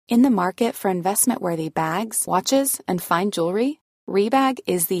In the market for investment-worthy bags, watches, and fine jewelry, Rebag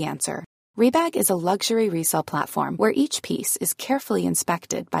is the answer. Rebag is a luxury resale platform where each piece is carefully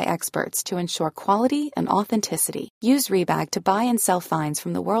inspected by experts to ensure quality and authenticity. Use Rebag to buy and sell finds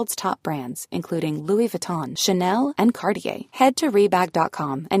from the world's top brands, including Louis Vuitton, Chanel, and Cartier. Head to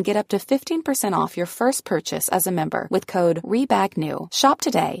Rebag.com and get up to 15% off your first purchase as a member with code REBAGNEW. Shop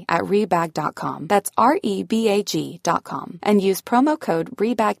today at Rebag.com. That's REBAG.com. And use promo code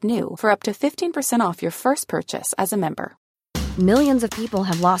REBAGNEW for up to 15% off your first purchase as a member. Millions of people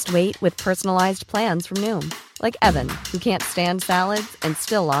have lost weight with personalized plans from Hume. Like Evan, who can't stand salads and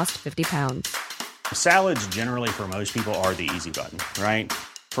still lost 50 pounds. Salads generally for most people are the easy button, right?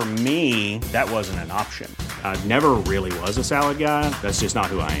 For me, that wasn't an option. I never really was a salad guy. That's just not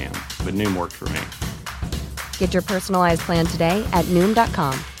who I am. But Noom worked for me. Get your personalized plan today at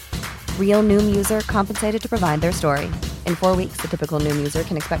Noom.com. Real Noom user compensated to provide their story. In 4 weeks, the typical Noom user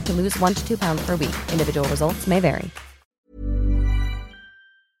can expect to lose 1 to 2 pounds per week. Individual results may vary.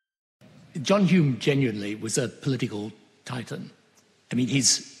 John Hume genuinely was a political titan. I mean,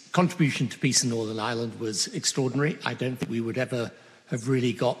 his contribution to peace in Northern Ireland was extraordinary. I don't think we would ever have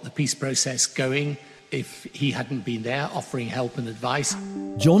really got the peace process going if he hadn't been there offering help and advice.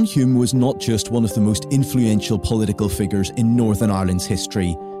 John Hume was not just one of the most influential political figures in Northern Ireland's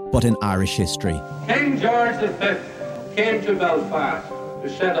history, but in Irish history. King George V came to Belfast to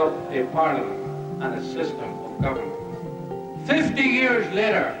set up a parliament and a system of government. 50 years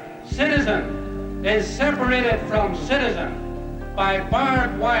later, citizen is separated from citizen by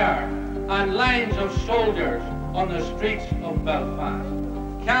barbed wire and lines of soldiers on the streets of Belfast.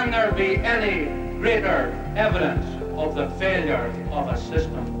 Can there be any greater evidence of the failure of a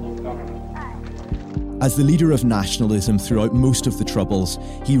system of government? As the leader of nationalism throughout most of the Troubles,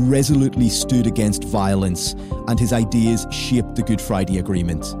 he resolutely stood against violence, and his ideas shaped the Good Friday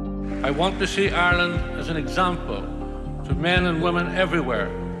Agreement. I want to see Ireland as an example to men and women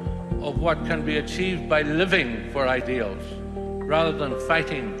everywhere of what can be achieved by living for ideals rather than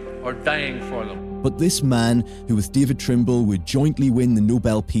fighting or dying for them. But this man, who with David Trimble would jointly win the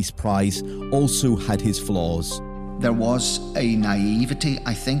Nobel Peace Prize, also had his flaws. There was a naivety,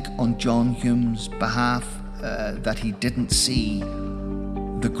 I think, on John Hume's behalf, that he didn't see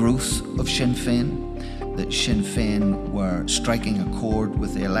the growth of Sinn Féin, that Sinn Féin were striking a chord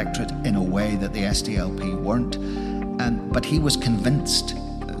with the electorate in a way that the SDLP weren't. But he was convinced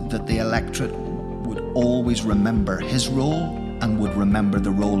that the electorate would always remember his role and would remember the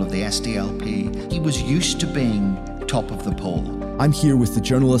role of the SDLP. He was used to being top of the poll. I'm here with the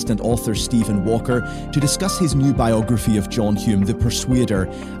journalist and author Stephen Walker to discuss his new biography of John Hume, The Persuader,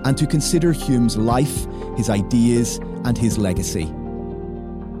 and to consider Hume's life, his ideas, and his legacy.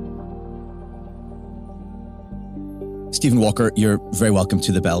 Stephen Walker, you're very welcome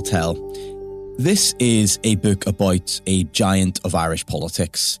to The Bell Tell. This is a book about a giant of Irish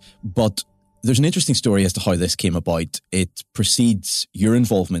politics, but there's an interesting story as to how this came about. It precedes your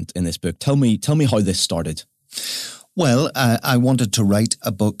involvement in this book. Tell me how this started. Well, I wanted to write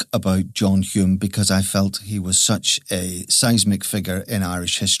a book about John Hume because I felt he was such a seismic figure in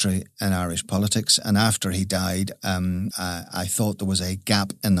Irish history and Irish politics. And after he died, I thought there was a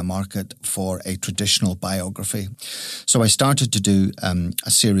gap in the market for a traditional biography. So I started to do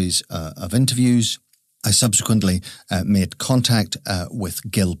a series of interviews. I subsequently made contact with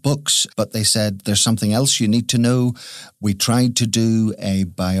Gill Books, but they said, there's something else you need to know. We tried to do a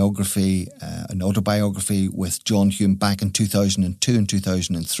biography, an autobiography with John Hume back in 2002 and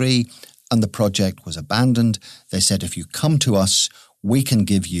 2003, and the project was abandoned. They said, if you come to us, we can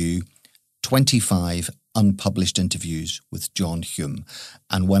give you 25 unpublished interviews with John Hume.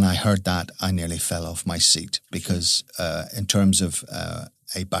 And when I heard that, I nearly fell off my seat because in terms of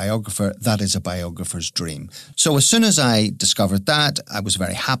a biographer, that is a biographer's dream. So as soon as I discovered that, I was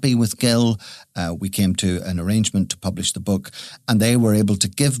very happy with Gill. We came to an arrangement to publish the book, and they were able to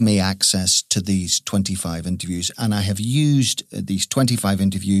give me access to these 25 interviews. And I have used these 25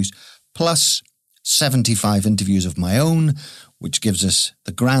 interviews plus 75 interviews of my own, which gives us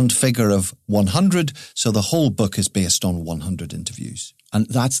the grand figure of 100. So the whole book is based on 100 interviews. And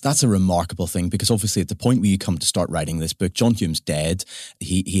that's a remarkable thing, because obviously at the point where you come to start writing this book, John Hume's dead.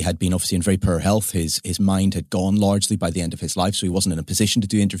 He had been obviously in very poor health. His mind had gone largely by the end of his life, so he wasn't in a position to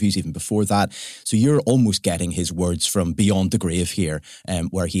do interviews even before that. So you're almost getting his words from beyond the grave here,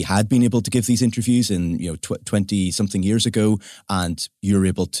 where he had been able to give these interviews in 20-something years ago, and you're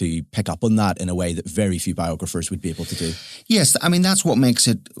able to pick up on that in a way that very few biographers would be able to do. Yes, Yes, I mean, that's what makes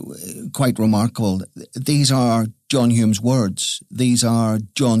it quite remarkable. These are John Hume's words. These are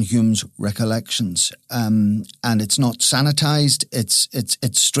John Hume's recollections. And it's not sanitized.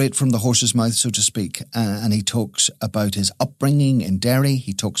 It's straight from the horse's mouth, so to speak. And he talks about his upbringing in Derry.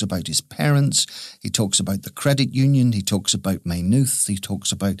 He talks about his parents. He talks about the credit union. He talks about Maynooth. He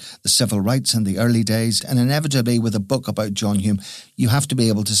talks about the civil rights in the early days. And inevitably, with a book about John Hume, you have to be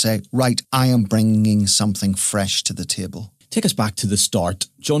able to say, right, I am bringing something fresh to the table. Take us back to the start.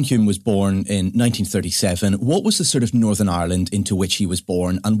 John Hume was born in 1937. What was the sort of Northern Ireland into which he was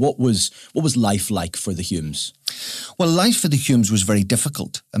born, and what was life like for the Humes? Well, life for the Humes was very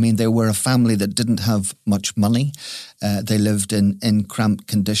difficult. I mean, they were a family that didn't have much money. They lived in cramped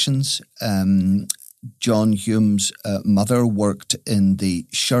conditions. John Hume's mother worked in the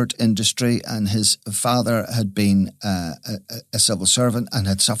shirt industry, and his father had been a civil servant and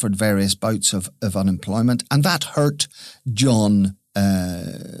had suffered various bouts of unemployment. And that hurt John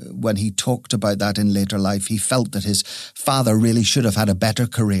when he talked about that in later life. He felt that his father really should have had a better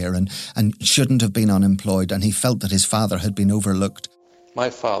career and shouldn't have been unemployed, and he felt that his father had been overlooked.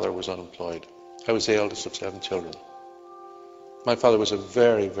 My father was unemployed. I was the eldest of 7 children. My father was a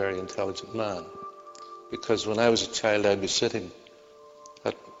very, very intelligent man, because when I was a child, I'd be sitting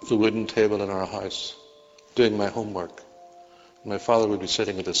at the wooden table in our house doing my homework. My father would be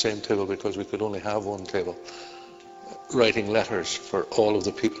sitting at the same table, because we could only have one table, writing letters for all of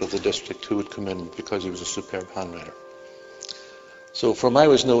the people of the district who would come in, because he was a superb handwriter. So from I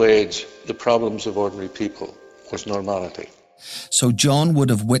was no age, the problems of ordinary people was normality. So John would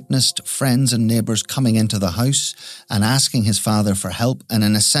have witnessed friends and neighbours coming into the house and asking his father for help, and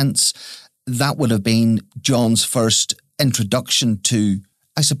in a sense, that would have been John's first introduction to,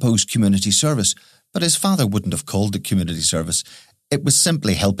 I suppose, community service. But his father wouldn't have called it community service. It was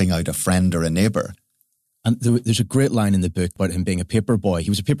simply helping out a friend or a neighbour. And there's a great line in the book about him being a paper boy.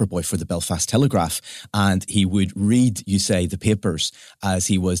 He was a paper boy for the Belfast Telegraph, and he would read, you say, the papers as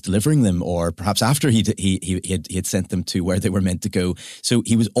he was delivering them, or perhaps after he had sent them to where they were meant to go. So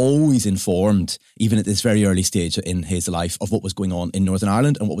he was always informed, even at this very early stage in his life, of what was going on in Northern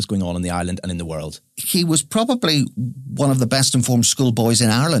Ireland and what was going on in the island and in the world. He was probably one of the best informed schoolboys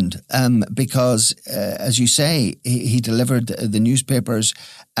in Ireland because, as you say, he delivered the newspapers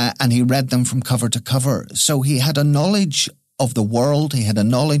and he read them from cover to cover. So he had a knowledge of the world, he had a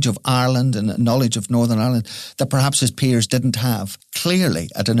knowledge of Ireland and a knowledge of Northern Ireland that perhaps his peers didn't have. Clearly,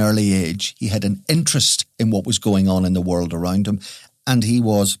 at an early age, he had an interest in what was going on in the world around him, and he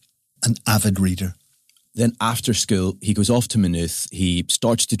was an avid reader. Then after school, he goes off to Maynooth. He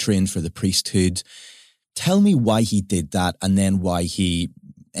starts to train for the priesthood. Tell me why he did that, and then why he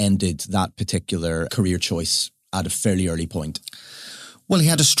ended that particular career choice at a fairly early point. Well, he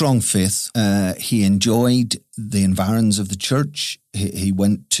had a strong faith. He enjoyed the environs of the church. He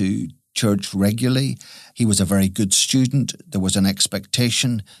went to church regularly. He was a very good student. There was an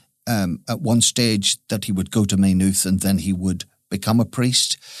expectation at one stage that he would go to Maynooth and then he would become a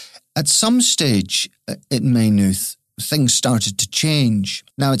priest. At some stage in Maynooth, things started to change.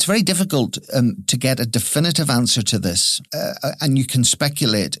 Now, it's very difficult to get a definitive answer to this, and you can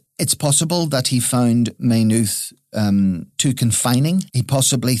speculate. It's possible that he found Maynooth too confining. He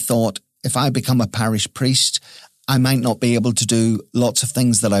possibly thought, if I become a parish priest, I might not be able to do lots of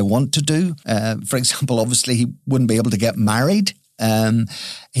things that I want to do. For example, obviously, he wouldn't be able to get married.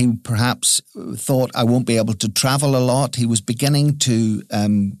 He perhaps thought, I won't be able to travel a lot. He was beginning to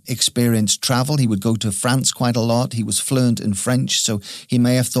experience travel. He would go to France quite a lot. He was fluent in French, so he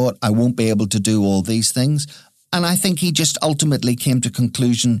may have thought, I won't be able to do all these things. And I think he just ultimately came to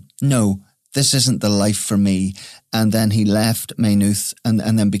conclusion, no, this isn't the life for me. And then he left Maynooth and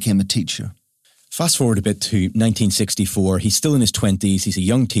then became a teacher. Fast forward a bit to 1964. He's still in his 20s. He's a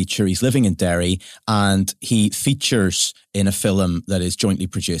young teacher. He's living in Derry, and he features in a film that is jointly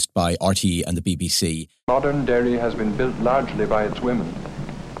produced by RTE and the BBC. Modern Derry has been built largely by its women.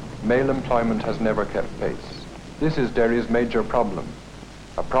 Male employment has never kept pace. This is Derry's major problem,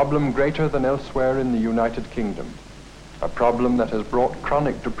 a problem greater than elsewhere in the United Kingdom, a problem that has brought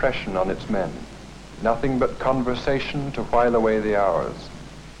chronic depression on its men. Nothing but conversation to while away the hours.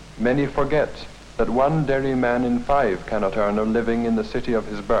 Many forget that one Derry man in 5 cannot earn a living in the city of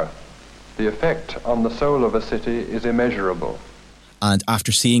his birth. The effect on the soul of a city is immeasurable. And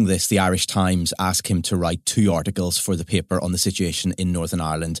after seeing this, the Irish Times asked him to write 2 articles for the paper on the situation in Northern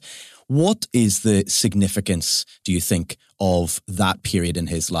Ireland. What is the significance, do you think, of that period in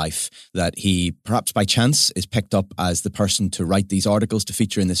his life, that he, perhaps by chance, is picked up as the person to write these articles to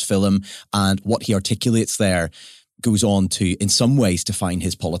feature in this film, and what he articulates there goes on to, in some ways, define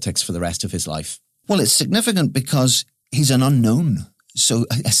his politics for the rest of his life? Well, it's significant because he's an unknown. So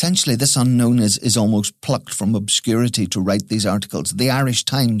essentially this unknown is almost plucked from obscurity to write these articles. The Irish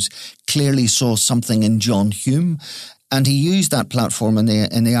Times clearly saw something in John Hume, and he used that platform in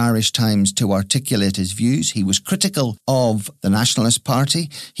the Irish Times to articulate his views. He was critical of the Nationalist Party.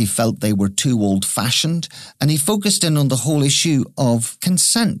 He felt they were too old-fashioned, and he focused in on the whole issue of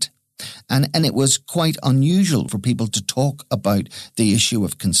consent. And it was quite unusual for people to talk about the issue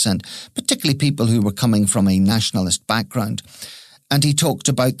of consent, particularly people who were coming from a nationalist background. And he talked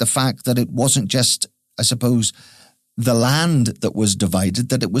about the fact that it wasn't just, I suppose, the land that was divided,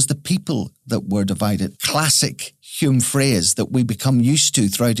 that it was the people that were divided. Classic Hume phrase that we become used to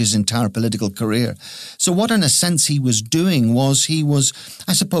throughout his entire political career. So what in a sense he was doing was he was,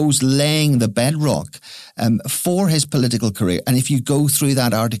 I suppose, laying the bedrock for his political career. And if you go through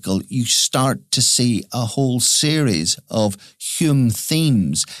that article, you start to see a whole series of Hume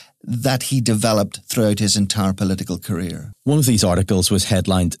themes that he developed throughout his entire political career. One of these articles was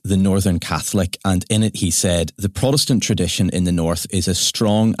headlined The Northern Catholic, and in it he said, the Protestant tradition in the North is as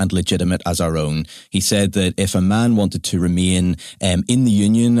strong and legitimate as our own. He said that if a man wanted to remain in the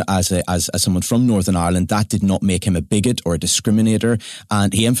Union as someone from Northern Ireland, that did not make him a bigot or a discriminator.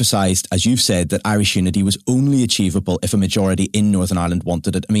 And he emphasised, as you've said, that Irish unity was only achievable if a majority in Northern Ireland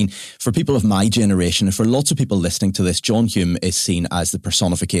wanted it. I mean, for people of my generation, and for lots of people listening to this, John Hume is seen as the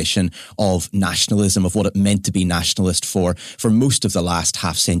personification of nationalism, of what it meant to be nationalist for most of the last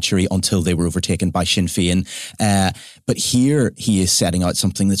half century until they were overtaken by Sinn Féin. But here he is setting out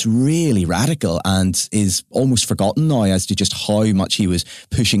something that's really radical and is almost forgotten now as to just how much he was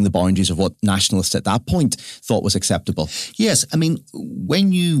pushing the boundaries of what nationalists at that point thought was acceptable. Yes, I mean,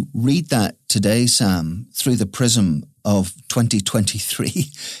 when you read that today, Sam, through the prism of 2023,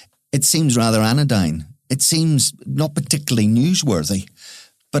 it seems rather anodyne. It seems not particularly newsworthy.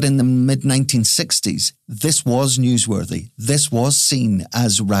 But in the mid-1960s, this was newsworthy. This was seen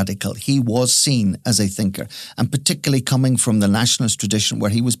as radical. He was seen as a thinker, and particularly coming from the nationalist tradition where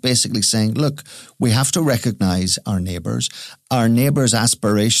he was basically saying, look, we have to recognise our neighbours. Our neighbours'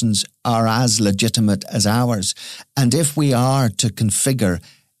 aspirations are as legitimate as ours. And if we are to configure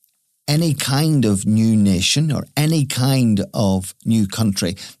any kind of new nation or any kind of new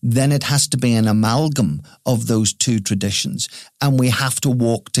country, then it has to be an amalgam of those two traditions, and we have to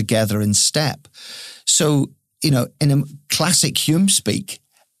walk together in step. So, in a classic Hume speak,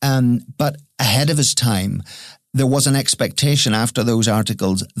 but ahead of his time, there was an expectation after those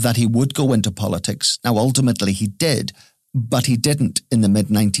articles that he would go into politics. Now, ultimately he did, but he didn't in the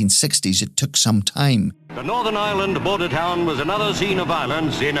mid-1960s. It took some time. The Northern Ireland border town was another scene of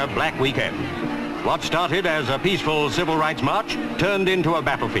violence in a black weekend. What started as a peaceful civil rights march turned into a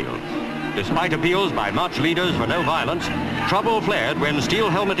battlefield. Despite appeals by march leaders for no violence, trouble flared when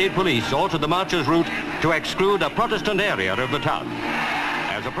steel-helmeted police altered the marchers' route to exclude a Protestant area of the town.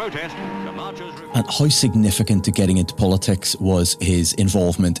 As a protest, the marchers... And how significant to getting into politics was his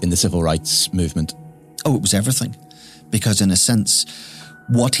involvement in the civil rights movement? Oh, it was everything. Because in a sense,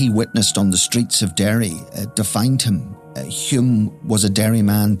 what he witnessed on the streets of Derry defined him. Hume was a Derry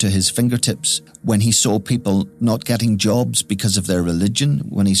man to his fingertips. When he saw people not getting jobs because of their religion,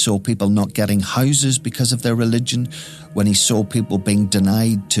 when he saw people not getting houses because of their religion, when he saw people being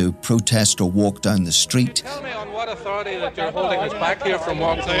denied to protest or walk down the street. Tell me on what authority that you're holding us back here from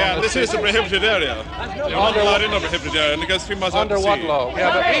walking along this is a prohibited area. You're not allowed in a prohibited area, and it goes 3 miles out to sea. Under what law?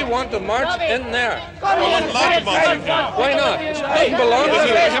 Yeah, but we want to march in there. We're not allowed to march in here. Why not? It doesn't belong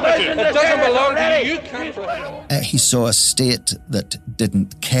to you. It doesn't belong to you. You can't. He saw a state that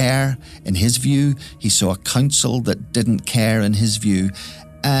didn't care, in his view. He saw a council that didn't care, in his view.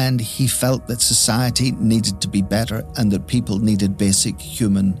 And he felt that society needed to be better and that people needed basic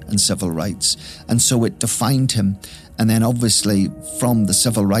human and civil rights. And so it defined him. And then obviously from the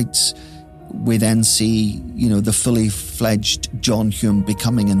civil rights, we then see, the fully fledged John Hume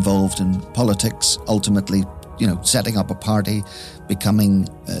becoming involved in politics, ultimately, setting up a party, becoming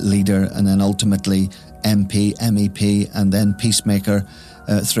a leader, and then ultimately MP, MEP, and then peacemaker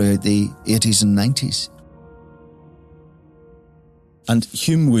throughout the 80s and 90s. And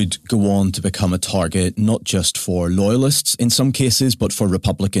Hume would go on to become a target not just for loyalists in some cases, but for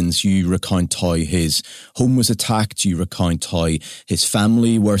Republicans. You recount how his home was attacked, you recount how his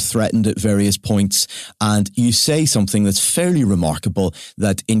family were threatened at various points, and you say something that's fairly remarkable,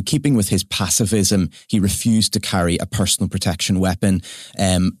 that in keeping with his pacifism, he refused to carry a personal protection weapon.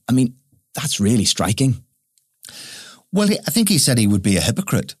 That's really striking. Well, I think he said he would be a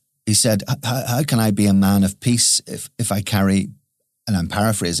hypocrite. He said, how can I be a man of peace if I carry and I'm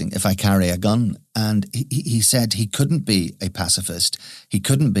paraphrasing, if I carry a gun. And he said he couldn't be a pacifist. He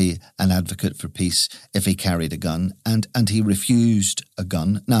couldn't be an advocate for peace if he carried a gun. And he refused a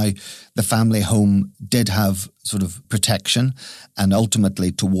gun. Now, the family home did have sort of protection. And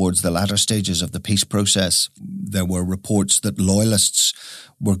ultimately, towards the latter stages of the peace process, there were reports that loyalists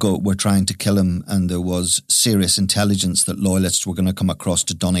were trying to kill him. And there was serious intelligence that loyalists were going to come across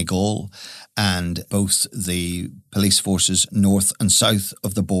to Donegal. And both the police forces north and south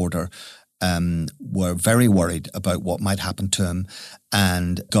of the border were very worried about what might happen to him,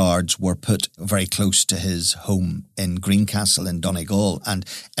 and guards were put very close to his home in Greencastle in Donegal. And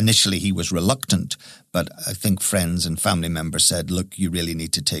initially he was reluctant, but I think friends and family members said, look, you really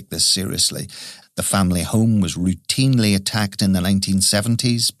need to take this seriously. The family home was routinely attacked in the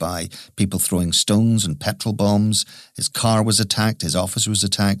 1970s by people throwing stones and petrol bombs. His car was attacked, his office was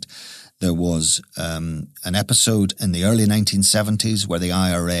attacked. There was an episode in the early 1970s where the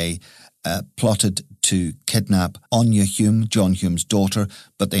IRA plotted to kidnap Anya Hume, John Hume's daughter,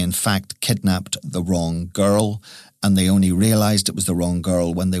 but they in fact kidnapped the wrong girl, and they only realised it was the wrong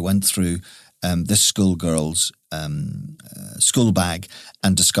girl when they went through this schoolgirl's school bag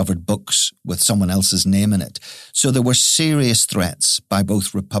and discovered books with someone else's name in it. So there were serious threats by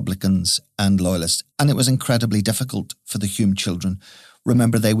both Republicans and Loyalists, and it was incredibly difficult for the Hume children.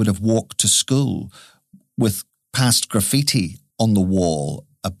 Remember, they would have walked to school with past graffiti on the wall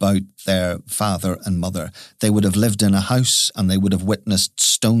about their father and mother. They would have lived in a house and they would have witnessed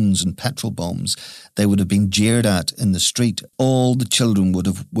stones and petrol bombs. They would have been jeered at in the street. All the children would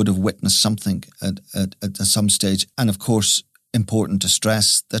have witnessed something at some stage. And of course, important to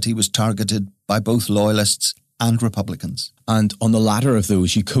stress that he was targeted by both Loyalists and Republicans. And on the latter of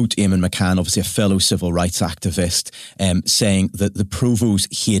those, you quote Eamon McCann, obviously a fellow civil rights activist, saying that the Provos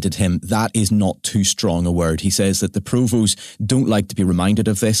hated him. That is not too strong a word. He says that the Provos don't like to be reminded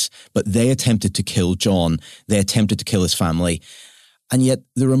of this, but they attempted to kill John. They attempted to kill his family. And yet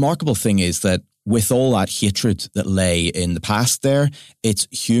the remarkable thing is that with all that hatred that lay in the past there, it's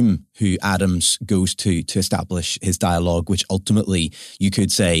Hume who Adams goes to establish his dialogue, which ultimately, you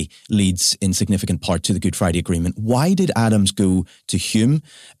could say, leads in significant part to the Good Friday Agreement. Why did Adams go to Hume?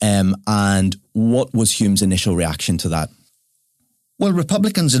 And what was Hume's initial reaction to that? Well,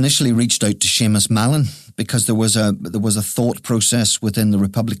 Republicans initially reached out to Seamus Mallon because there was a thought process within the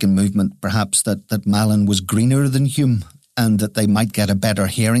Republican movement, perhaps, that Mallon was greener than Hume, and that they might get a better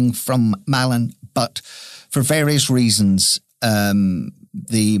hearing from Mallon. But for various reasons,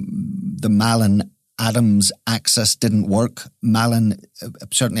 the Mallon-Adams axis didn't work. Mallon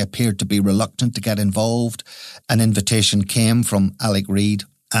certainly appeared to be reluctant to get involved. An invitation came from Alec Reid,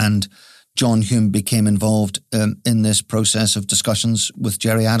 and John Hume became involved in this process of discussions with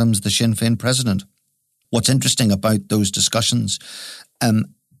Gerry Adams, the Sinn Féin president. What's interesting about those discussions, and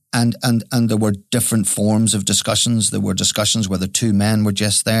there were different forms of discussions. There were discussions where the two men were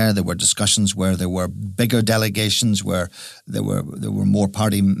just there. There were discussions where there were bigger delegations, where there were more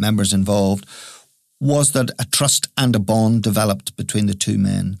party members involved. Was that a trust and a bond developed between the two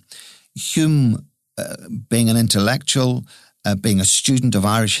men? Hume, being an intellectual, being a student of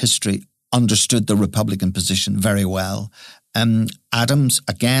Irish history, understood the Republican position very well. Adams,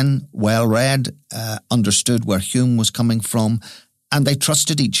 again, well-read, understood where Hume was coming from, and they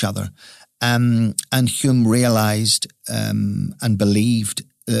trusted each other. And Hume realised and believed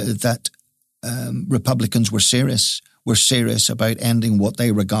that Republicans were serious about ending what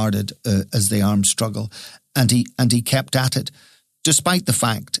they regarded as the armed struggle. And he kept at it, despite the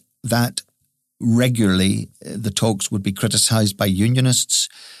fact that regularly the talks would be criticised by unionists.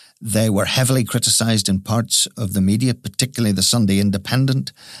 They were heavily criticised in parts of the media, particularly the Sunday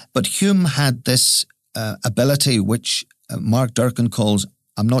Independent. But Hume had this ability, which Mark Durkin calls,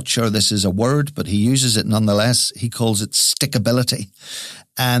 I'm not sure this is a word, but he uses it nonetheless. He calls it stickability.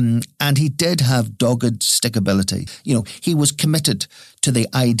 And he did have dogged stickability. You know, he was committed to the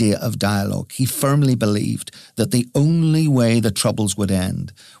idea of dialogue. He firmly believed that the only way the Troubles would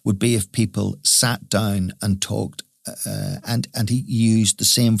end would be if people sat down and talked. And he used the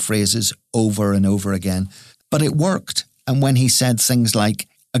same phrases over and over again. But it worked. And when he said things like,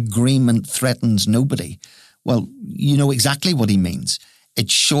 agreement threatens nobody, well, you know exactly what he means.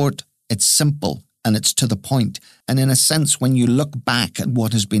 It's short, it's simple, and it's to the point. And in a sense, when you look back at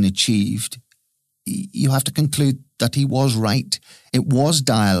what has been achieved, you have to conclude that he was right. It was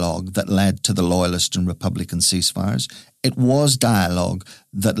dialogue that led to the Loyalist and Republican ceasefires. It was dialogue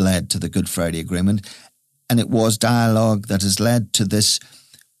that led to the Good Friday Agreement. And it was dialogue that has led to this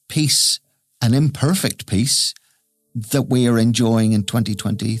peace, an imperfect peace, that we are enjoying in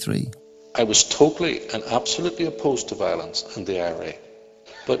 2023. I was totally and absolutely opposed to violence and the IRA.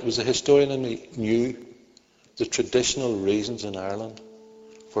 But it was a historian in me knew the traditional reasons in Ireland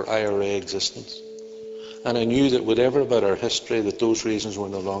for IRA existence. And I knew that whatever about our history, that those reasons were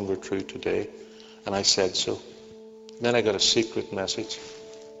no longer true today. And I said so. Then I got a secret message.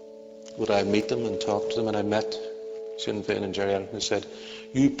 Would I meet them and talk to them? And I met Sinn Féin and Jerry Adams and said,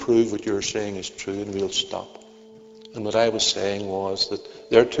 you prove what you're saying is true and we'll stop. And what I was saying was that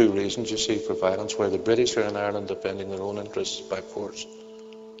there are two reasons, you see, for violence, where the British are in Ireland defending their own interests by force.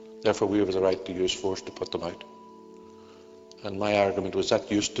 Therefore, we have the right to use force to put them out. And my argument was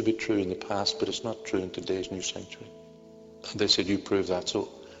that used to be true in the past, but it's not true in today's new century. And they said, you prove that. So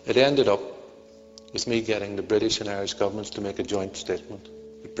it ended up with me getting the British and Irish governments to make a joint statement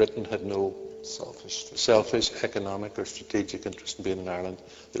that Britain had no selfish economic or strategic interest in being in Ireland,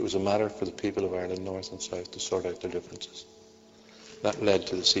 that it was a matter for the people of Ireland, north and south, to sort out their differences. That led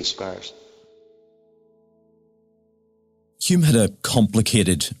to the ceasefires. Hume had a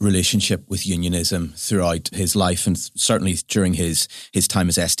complicated relationship with unionism throughout his life, and certainly during his time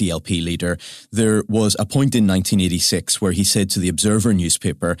as SDLP leader. There was a point in 1986 where he said to the Observer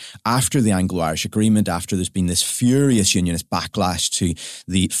newspaper, after the Anglo-Irish Agreement, after there's been this furious unionist backlash to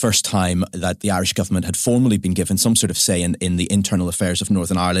the first time that the Irish government had formally been given some sort of say in the internal affairs of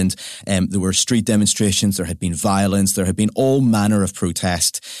Northern Ireland, there were street demonstrations, there had been violence, there had been all manner of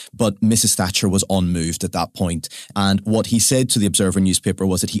protest, but Mrs. Thatcher was unmoved at that point. And what he said to the Observer newspaper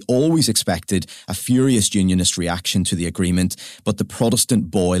was that he always expected a furious unionist reaction to the agreement, but the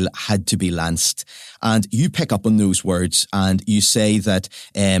Protestant boil had to be lanced. And you pick up on those words and you say that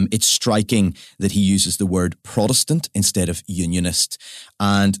it's striking that he uses the word Protestant instead of unionist.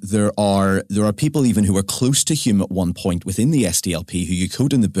 And there are people even who were close to Hume at one point within the SDLP who you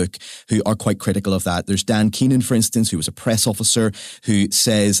quote in the book who are quite critical of that. There's Dan Keenan, for instance, who was a press officer, who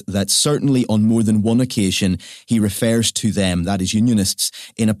says that certainly on more than one occasion he refers to them, that is unionists,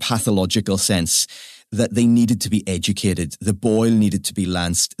 in a pathological sense, that they needed to be educated. The boil needed to be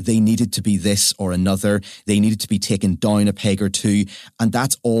lanced. They needed to be this or another. They needed to be taken down a peg or two. And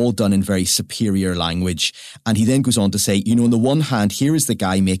that's all done in very superior language. And he then goes on to say, on the one hand, here is the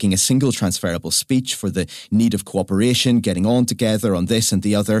guy making a single transferable speech for the need of cooperation, getting on together on this and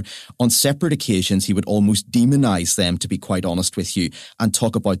the other. On separate occasions, he would almost demonize them, to be quite honest with you, and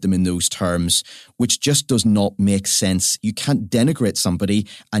talk about them in those terms, which just does not make sense. You can't denigrate somebody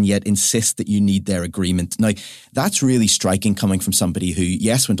and yet insist that you need their agreement. Now, that's really striking coming from somebody who,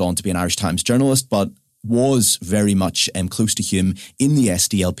 yes, went on to be an Irish Times journalist, but was very much close to Hume in the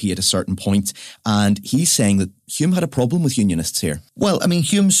SDLP at a certain point. And he's saying that Hume had a problem with unionists here. Well, I mean,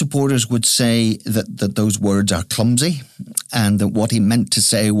 Hume's supporters would say that those words are clumsy, and that what he meant to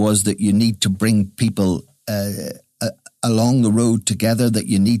say was that you need to bring people along the road together, that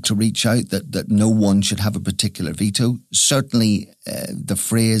you need to reach out, that no one should have a particular veto. Certainly the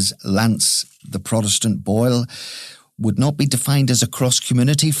phrase lance the Protestant boil would not be defined as a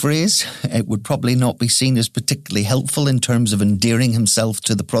cross-community phrase. It would probably not be seen as particularly helpful in terms of endearing himself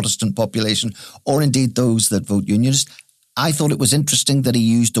to the Protestant population, or indeed those that vote unionist. I thought it was interesting that he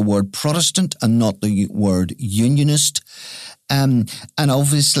used the word Protestant and not the word unionist. And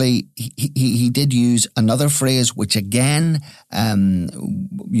obviously, he did use another phrase, which again,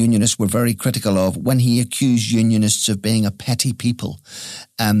 unionists were very critical of, when he accused unionists of being a petty people.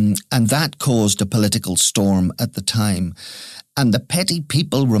 And that caused a political storm at the time. And the petty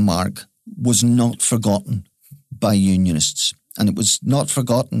people remark was not forgotten by unionists. And it was not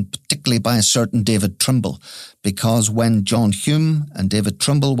forgotten particularly by a certain David Trimble, because when John Hume and David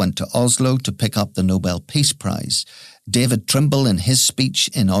Trimble went to Oslo to pick up the Nobel Peace Prize, David Trimble in his speech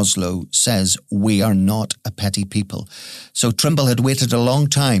in Oslo says, "We are not a petty people." So Trimble had waited a long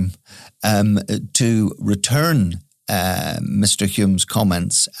time to return Mr. Hume's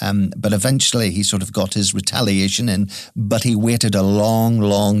comments, but eventually he sort of got his retaliation in, but he waited a long,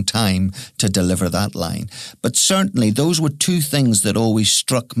 long time to deliver that line. But certainly those were two things that always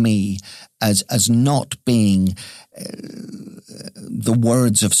struck me as not being the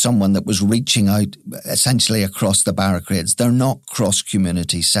words of someone that was reaching out essentially across the barricades. They're not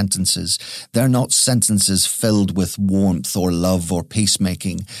cross-community sentences. They're not sentences filled with warmth or love or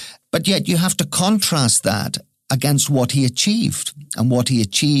peacemaking. But yet you have to contrast that against what he achieved. And what he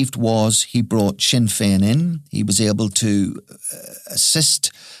achieved was he brought Sinn Féin in. He was able to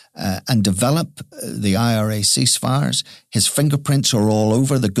assist and develop the IRA ceasefires. His fingerprints are all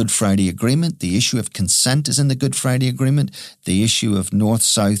over the Good Friday Agreement. The issue of consent is in the Good Friday Agreement. The issue of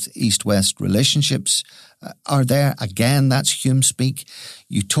north-south, east-west relationships are there. Again, that's Hume speak.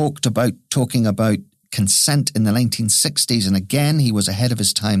 You talking about consent in the 1960s, and again, he was ahead of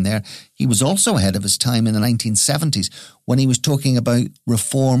his time there. He was also ahead of his time in the 1970s when he was talking about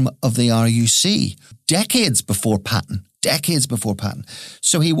reform of the RUC, decades before Patton.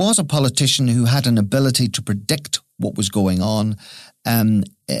 So he was a politician who had an ability to predict what was going on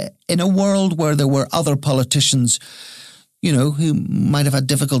in a world where there were other politicians, who might have had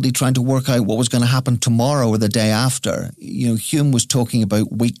difficulty trying to work out what was going to happen tomorrow or the day after. Hume was talking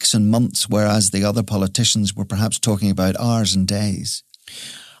about weeks and months, whereas the other politicians were perhaps talking about hours and days.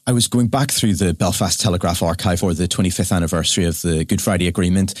 I was going back through the Belfast Telegraph archive, or the 25th anniversary of the Good Friday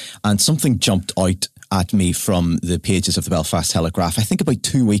Agreement, and something jumped out at me from the pages of the Belfast Telegraph, I think about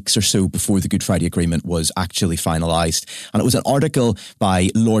 2 weeks or so before the Good Friday Agreement was actually finalised. And it was an article by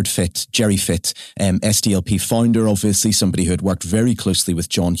Lord Fitt, Jerry Fitt, SDLP founder, obviously, somebody who had worked very closely with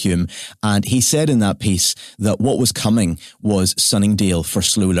John Hume. And he said in that piece that what was coming was Sunningdale for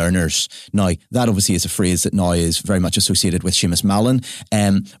slow learners. Now, that obviously is a phrase that now is very much associated with Seamus Mallon.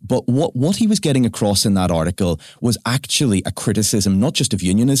 But what he was getting across in that article was actually a criticism, not just of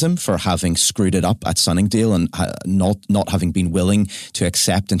unionism for having screwed it up at Sunningdale and not having been willing to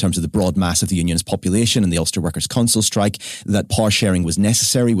accept, in terms of the broad mass of the unionist population and the Ulster Workers' Council strike, that power sharing was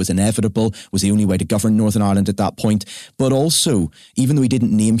necessary, was inevitable, was the only way to govern Northern Ireland at that point. But also, even though he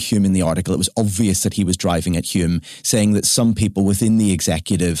didn't name Hume in the article, it was obvious that he was driving at Hume, saying that some people within the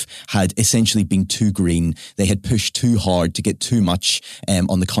executive had essentially been too green. They had pushed too hard to get too much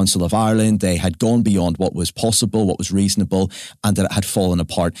on the Council of Ireland. They had gone beyond what was possible, what was reasonable, and that it had fallen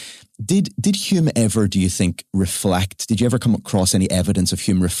apart. Did Hume ever, do you think, reflect? Did you ever come across any evidence of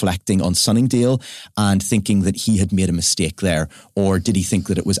Hume reflecting on Sunningdale and thinking that he had made a mistake there? Or did he think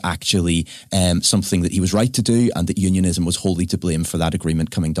that it was actually something that he was right to do and that unionism was wholly to blame for that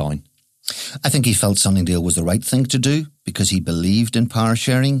agreement coming down? I think he felt Sunningdale was the right thing to do because he believed in power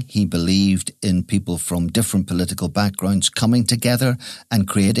sharing. He believed in people from different political backgrounds coming together and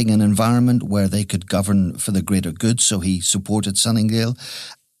creating an environment where they could govern for the greater good. So he supported Sunningdale.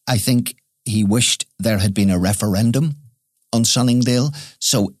 I think he wished there had been a referendum on Sunningdale,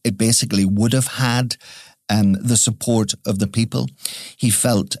 so it basically would have had the support of the people. He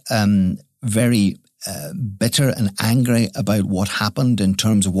felt very bitter and angry about what happened in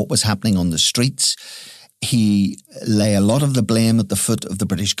terms of what was happening on the streets. He lay a lot of the blame at the foot of the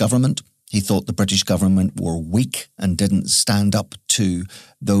British government. He thought the British government were weak and didn't stand up to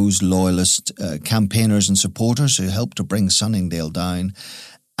those loyalist campaigners and supporters who helped to bring Sunningdale down.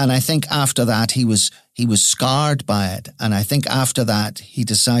 And I think after that, he was scarred by it. And I think after that, he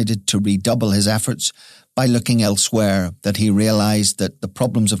decided to redouble his efforts by looking elsewhere, that he realised that the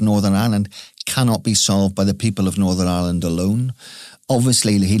problems of Northern Ireland cannot be solved by the people of Northern Ireland alone.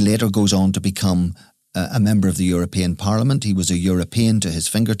 Obviously, he later goes on to become a member of the European Parliament. He was a European to his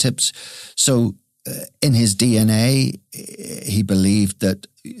fingertips. So in his DNA, he believed that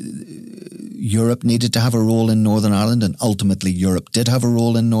Europe needed to have a role in Northern Ireland, and ultimately Europe did have a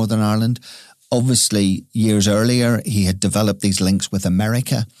role in Northern Ireland. Obviously, years earlier, he had developed these links with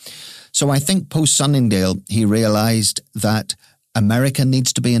America. So I think post-Sunningdale, he realised that America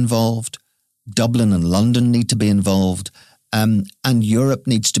needs to be involved, Dublin and London need to be involved, and Europe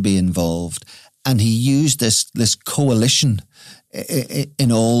needs to be involved. And he used this coalition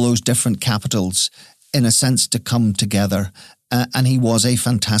in all those different capitals, in a sense, to come together. And he was a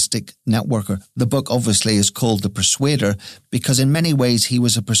fantastic networker. The book obviously is called The Persuader because in many ways he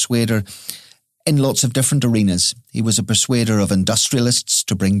was a persuader in lots of different arenas. He was a persuader of industrialists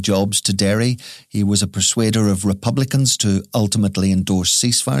to bring jobs to Derry. He was a persuader of Republicans to ultimately endorse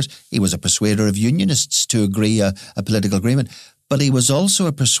ceasefires. He was a persuader of unionists to agree a political agreement. But he was also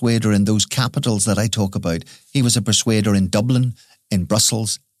a persuader in those capitals that I talk about. He was a persuader in Dublin, in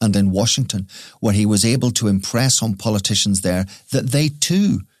Brussels, and in Washington, where he was able to impress on politicians there that they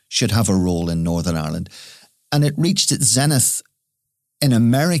too should have a role in Northern Ireland. And it reached its zenith in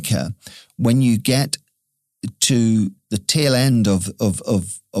America when you get to the tail end of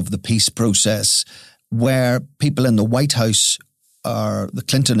the peace process, where people in the White House or the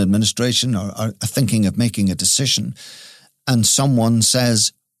Clinton administration are thinking of making a decision. And someone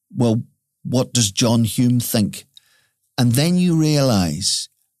says, well, what does John Hume think? And then you realise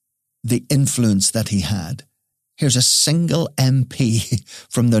the influence that he had. Here's a single MP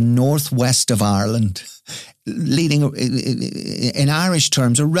from the northwest of Ireland, leading, in Irish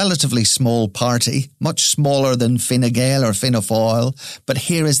terms, a relatively small party, much smaller than Fine Gael or Fianna Fáil. But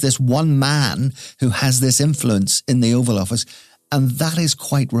here is this one man who has this influence in the Oval Office. And that is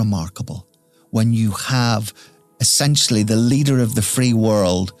quite remarkable when you have essentially the leader of the free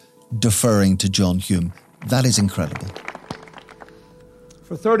world deferring to John Hume. That is incredible.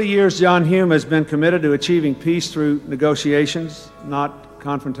 For 30 years, John Hume has been committed to achieving peace through negotiations, not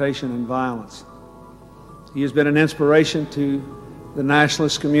confrontation and violence. He has been an inspiration to the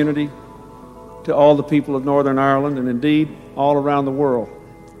nationalist community, to all the people of Northern Ireland, and indeed all around the world.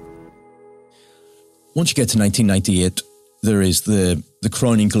 Once you get to 1998, there is the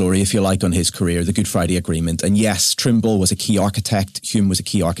crowning glory, if you like, on his career, the Good Friday Agreement. And yes, Trimble was a key architect, Hume was a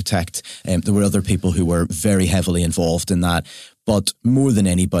key architect, there were other people who were very heavily involved in that. But more than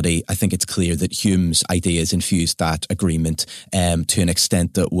anybody, I think it's clear that Hume's ideas infused that agreement to an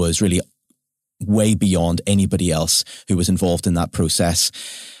extent that was really way beyond anybody else who was involved in that process.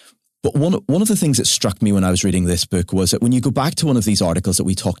 But one of the things that struck me when I was reading this book was that when you go back to one of these articles that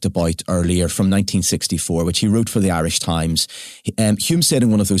we talked about earlier from 1964, which he wrote for the Irish Times, Hume said in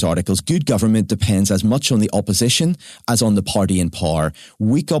one of those articles, good government depends as much on the opposition as on the party in power.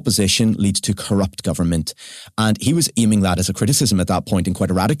 Weak opposition leads to corrupt government. And he was aiming that as a criticism at that point in quite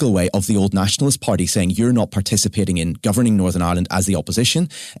a radical way of the old Nationalist Party, saying you're not participating in governing Northern Ireland as the opposition,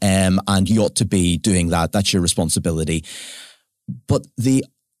 and you ought to be doing that. That's your responsibility. But the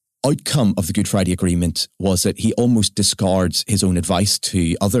outcome of the Good Friday Agreement was that he almost discards his own advice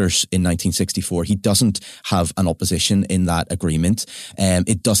to others in 1964. He doesn't have an opposition in that agreement.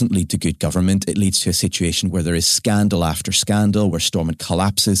 It doesn't lead to good government. It leads to a situation where there is scandal after scandal, where Stormont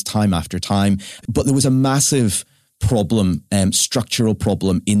collapses time after time. But there was a massive problem, structural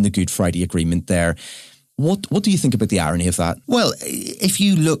problem in the Good Friday Agreement there. What do you think about the irony of that? Well, if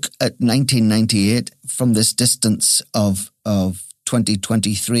you look at 1998 from this distance of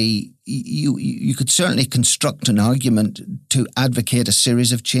 2023, you could certainly construct an argument to advocate a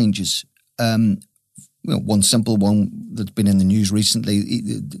series of changes. One simple one that's been in the news recently,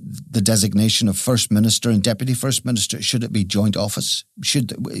 the designation of First Minister and Deputy First Minister. Should it be joint office?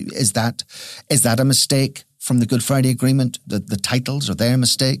 Is that a mistake from the Good Friday Agreement? The titles, are they a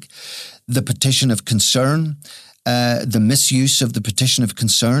mistake? The petition of concern, the misuse of the petition of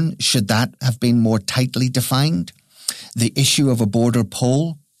concern, should that have been more tightly defined? The issue of a border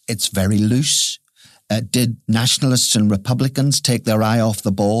poll, it's very loose. Did nationalists and Republicans take their eye off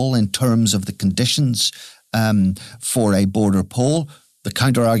the ball in terms of the conditions for a border poll? The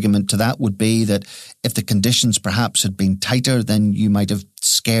counter-argument to that would be that if the conditions perhaps had been tighter, then you might have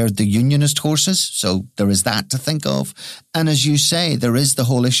scared the unionist horses. So there is that to think of. And as you say, there is the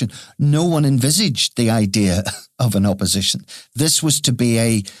whole issue. No one envisaged the idea of an opposition. This was to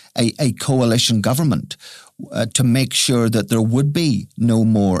be a coalition government to make sure that there would be no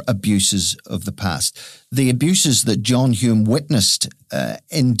more abuses of the past. The abuses that John Hume witnessed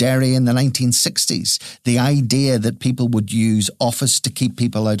in Derry in the 1960s, the idea that people would use office to keep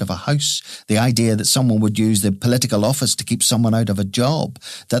people out of a house, the idea that someone would use the political office to keep someone out of a job,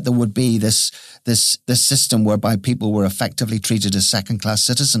 that there would be this system whereby people were effectively treated as second-class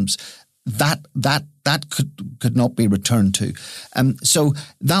citizens, that could not be returned to. So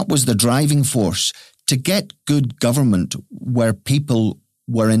that was the driving force. To get good government where people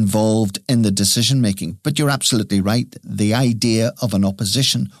were involved in the decision-making. But you're absolutely right. The idea of an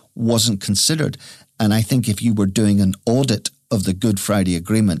opposition wasn't considered. And I think if you were doing an audit of the Good Friday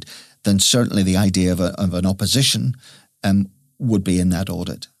Agreement, then certainly the idea of an opposition would be in that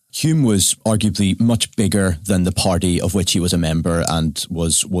audit. Hume was arguably much bigger than the party of which he was a member and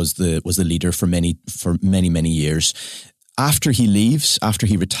was the leader for many years. After he leaves, after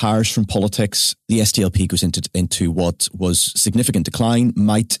he retires from politics, the SDLP goes into what was significant decline,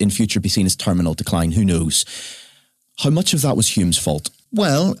 might in future be seen as terminal decline, who knows. How much of that was Hume's fault?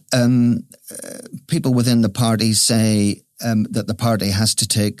 Well, people within the party say that the party has to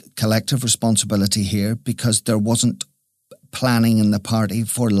take collective responsibility here because there wasn't planning in the party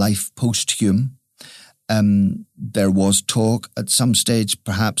for life post-Hume. There was talk at some stage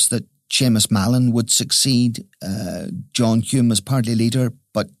perhaps that Seamus Mallon would succeed John Hume as party leader,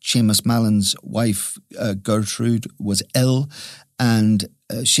 but Seamus Mallon's wife, Gertrude, was ill, and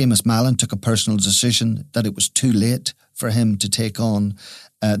Seamus Mallon took a personal decision that it was too late for him to take on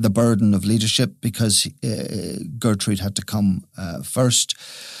the burden of leadership because Gertrude had to come first.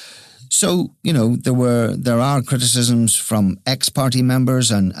 So, there are criticisms from ex-party members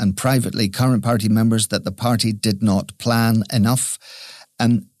and privately current party members that the party did not plan enough.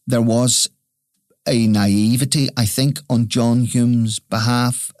 And there was a naivety, I think, on John Hume's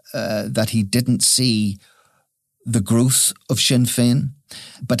behalf that he didn't see the growth of Sinn Féin,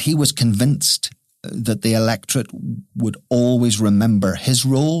 but he was convinced that the electorate would always remember his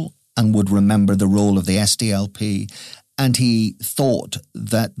role and would remember the role of the SDLP. And he thought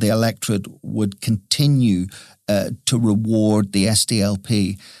that the electorate would continue to reward the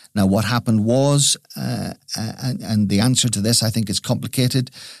SDLP. Now, what happened was, and the answer to this, I think, is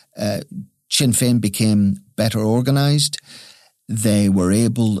complicated. Sinn Féin became better organised. They were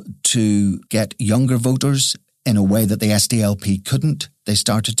able to get younger voters in a way that the SDLP couldn't. They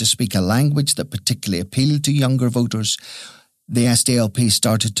started to speak a language that particularly appealed to younger voters. The SDLP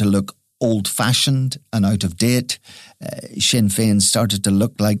started to look old-fashioned and out of date. Sinn Féin started to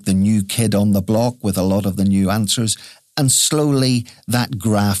look like the new kid on the block with a lot of the new answers. And slowly that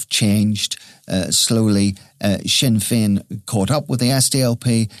graph changed. Slowly Sinn Féin caught up with the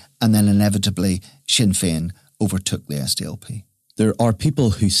SDLP, and then inevitably Sinn Féin overtook the SDLP. There are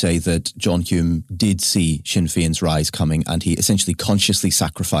people who say that John Hume did see Sinn Féin's rise coming, and he essentially consciously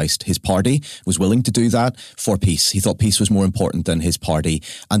sacrificed his party, was willing to do that for peace. He thought peace was more important than his party.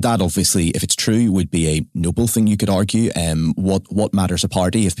 And that obviously, if it's true, would be a noble thing, you could argue. What matters a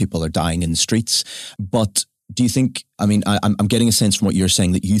party if people are dying in the streets? But do you think, I'm getting a sense from what you're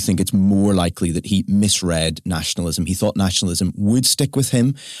saying that you think it's more likely that he misread nationalism. He thought nationalism would stick with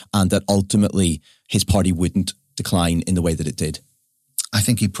him and that ultimately his party wouldn't decline in the way that it did. I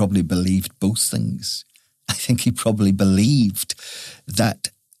think he probably believed both things. I think he probably believed that,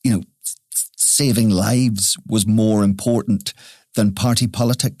 saving lives was more important than party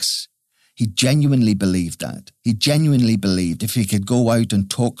politics. He genuinely believed that. He genuinely believed if he could go out and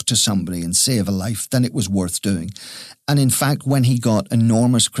talk to somebody and save a life, then it was worth doing. And in fact, when he got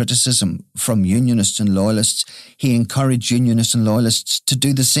enormous criticism from Unionists and Loyalists, he encouraged Unionists and Loyalists to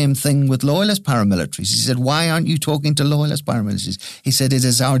do the same thing with Loyalist paramilitaries. He said, why aren't you talking to Loyalist paramilitaries? He said, it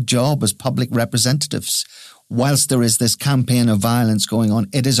is our job as public representatives. Whilst there is this campaign of violence going on,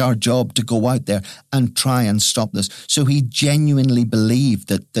 it is our job to go out there and try and stop this. So he genuinely believed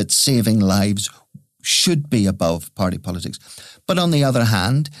that saving lives should be above party politics. But on the other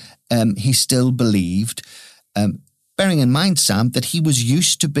hand, he still believed, bearing in mind, Sam, that he was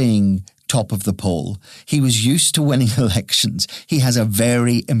used to being top of the poll. He was used to winning elections. He has a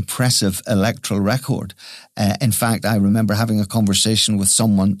very impressive electoral record. In fact, I remember having a conversation with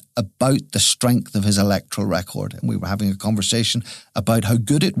someone about the strength of his electoral record. And we were having a conversation about how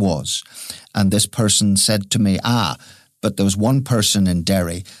good it was. And this person said to me, but there was one person in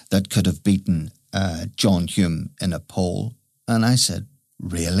Derry that could have beaten John Hume in a poll. And I said,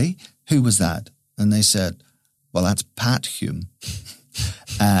 really? Who was that? And they said, well, that's Pat Hume.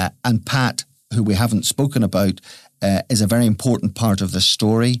 And Pat, who we haven't spoken about, is a very important part of the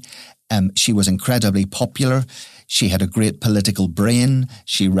story. She was incredibly popular. She had a great political brain.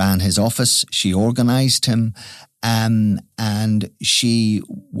 She ran his office. She organised him. And she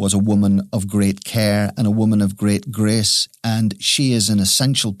was a woman of great care and a woman of great grace. And she is an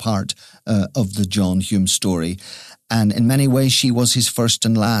essential part of the John Hume story. And in many ways, she was his first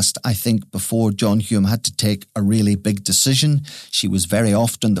and last. I think before John Hume had to take a really big decision, she was very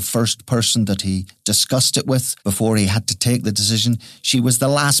often the first person that he discussed it with. Before he had to take the decision, she was the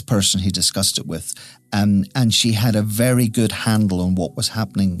last person he discussed it with. And she had a very good handle on what was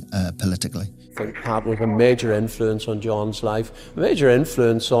happening politically. I think Pat was a major influence on John's life, a major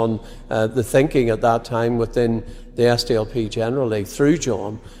influence on the thinking at that time within the SDLP generally through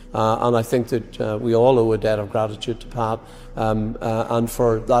John. And I think that we all owe a debt of gratitude to Pat and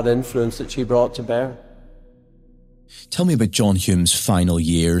for that influence that she brought to bear. Tell me about John Hume's final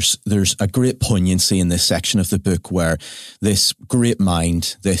years. There's a great poignancy in this section of the book where this great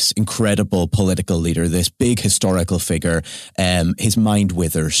mind, this incredible political leader, this big historical figure, his mind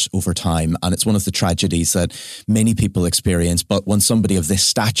withers over time. And it's one of the tragedies that many people experience. But when somebody of this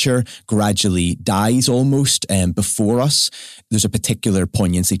stature gradually dies almost before us, there's a particular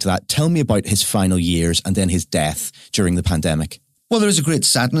poignancy to that. Tell me about his final years and then his death during the pandemic. Well, there's a great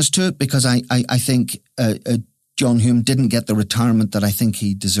sadness to it because I think John Hume didn't get the retirement that I think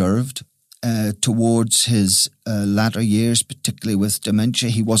he deserved. Towards his latter years, particularly with dementia,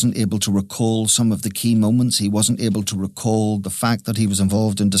 he wasn't able to recall some of the key moments. He wasn't able to recall the fact that he was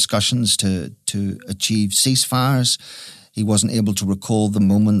involved in discussions to achieve ceasefires. He wasn't able to recall the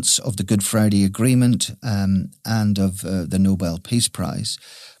moments of the Good Friday Agreement and of the Nobel Peace Prize.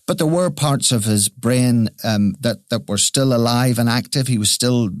 But there were parts of his brain that were still alive and active. He was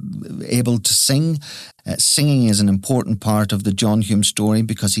still able to sing. Singing is an important part of the John Hume story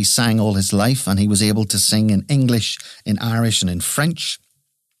because he sang all his life and he was able to sing in English, in Irish and in French.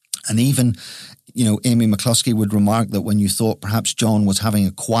 And even, Amy McCluskey would remark that when you thought perhaps John was having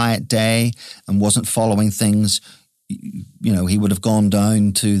a quiet day and wasn't following things, he would have gone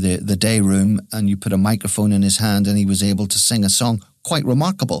down to the day room and you put a microphone in his hand and he was able to sing a song. Quite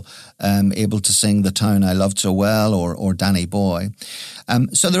remarkable, able to sing The Town I Loved So Well or Danny Boy.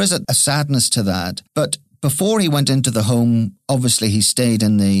 So there is a sadness to that. But before he went into the home, obviously he stayed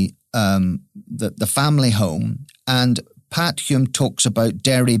in the family home. And Pat Hume talks about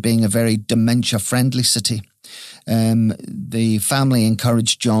Derry being a very dementia-friendly city. The family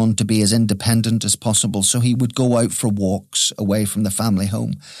encouraged John to be as independent as possible, so he would go out for walks away from the family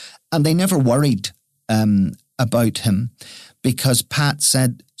home. And they never worried about him, because Pat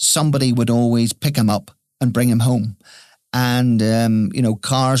said somebody would always pick him up and bring him home. And,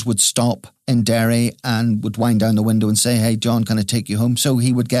 cars would stop in Derry and would wind down the window and say, "Hey, John, can I take you home?" So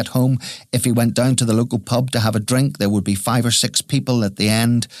he would get home. If he went down to the local pub to have a drink, there would be 5 or 6 people at the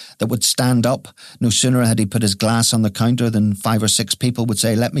end that would stand up. No sooner had he put his glass on the counter than 5 or 6 people would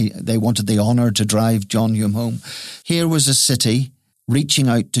say, they wanted the honour to drive John Hume home. Here was a city reaching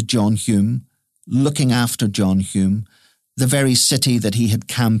out to John Hume, looking after John Hume, the very city that he had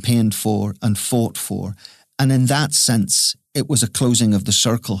campaigned for and fought for. And in that sense, it was a closing of the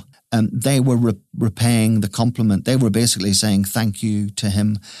circle. They were repaying the compliment. They were basically saying thank you to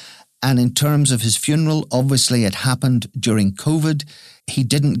him. And in terms of his funeral, obviously it happened during COVID. He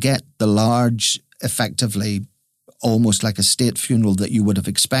didn't get the large, effectively, almost like a state funeral that you would have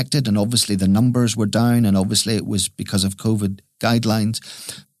expected. And obviously the numbers were down, and obviously it was because of COVID guidelines.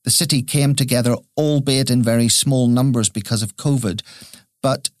 The city came together, albeit in very small numbers because of COVID.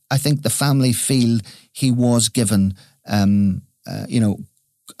 But I think the family feel he was given,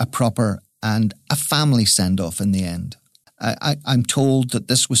 a proper and a family send-off in the end. I'm told that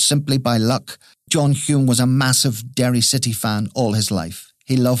this was simply by luck. John Hume was a massive Derry City fan all his life.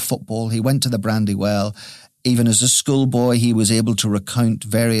 He loved football. He went to the Brandywell. Even as a schoolboy, he was able to recount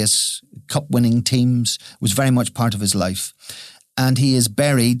various cup-winning teams. It was very much part of his life. And he is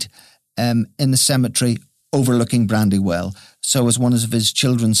buried in the cemetery overlooking Brandywell. So as one of his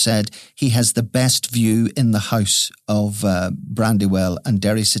children said, he has the best view in the house of Brandywell and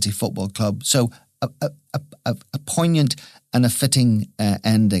Derry City Football Club. So a poignant and a fitting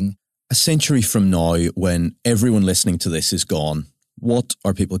ending. A century from now, when everyone listening to this is gone, what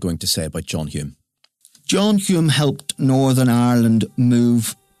are people going to say about John Hume? John Hume helped Northern Ireland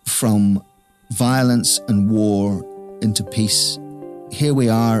move from violence and war into peace. Here we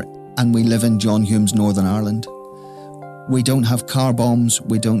are, and we live in John Hume's Northern Ireland. We don't have car bombs.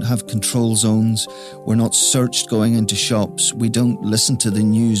 We don't have control zones. We're not searched going into shops. We don't listen to the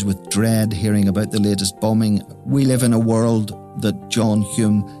news with dread hearing about the latest bombing. We live in a world that John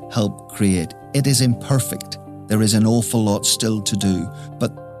Hume helped create. It is imperfect. There is an awful lot still to do,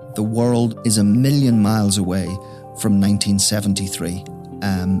 but the world is a million miles away from 1973,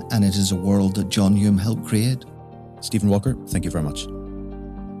 and it is a world that John Hume helped create. Stephen Walker, thank you very much.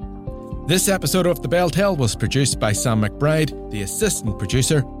 This episode of The Bell Tell was produced by Sam McBride. The assistant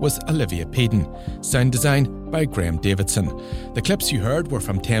producer was Olivia Peden. Sound design by Graham Davidson. The clips you heard were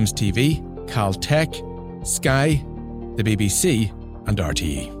from Thames TV, Caltech, Sky, the BBC and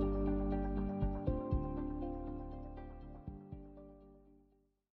RTE.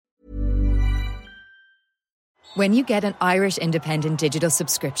 When you get an Irish Independent digital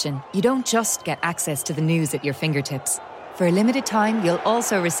subscription, you don't just get access to the news at your fingertips. For a limited time, you'll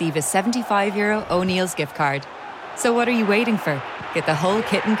also receive a €75 O'Neill's gift card. So what are you waiting for? Get the whole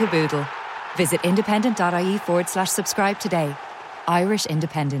kit and caboodle. Visit independent.ie/subscribe today. Irish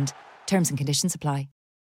Independent. Terms and conditions apply.